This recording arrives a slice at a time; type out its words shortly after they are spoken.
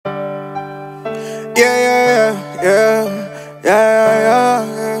Yeah, yeah, yeah, yeah, yeah,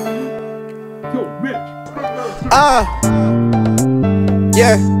 yeah. Yo, Mitch.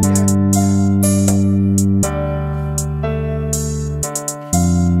 Yeah.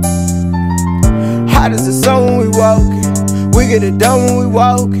 Hot as the sun when we walkin', we get it done when we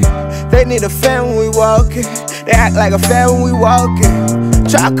walkin'. They need a fan when we walkin', they act like a fan when we walkin'.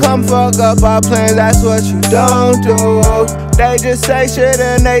 Try come fuck up our plans, that's what you don't do. They just say shit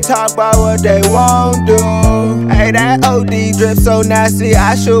and they talk about what they won't do. Hey, that OD drip so nasty,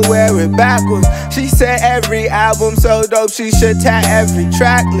 I should wear it backwards. She said every album so dope, she should tag every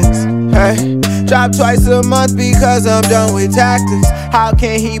track list. Hey, drop twice a month because I'm done with tactics. How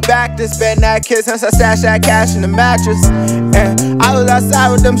can he back to spend that kid since I stashed that cash in the mattress? And I was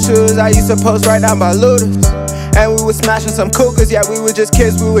outside with them shoes, I used to post right down by Ludas. And we was smashing some cougars, yeah, we were just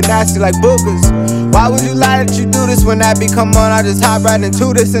kids, we were nasty like boogers. Why would you lie that you do this when that beat come on? I just hop right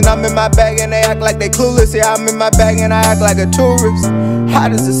into this and I'm in my bag and they act like they clueless. Yeah, I'm in my bag and I act like a tourist.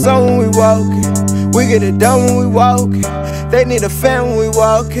 Hot as the sun when we walkin', we get it done when we walkin'. They need a fan when we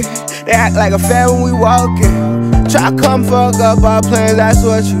walkin', they act like a fan when we walkin'. Try come fuck up our plans, that's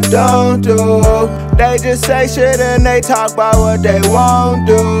what you don't do. They just say shit and they talk about what they won't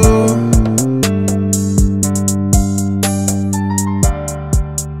do.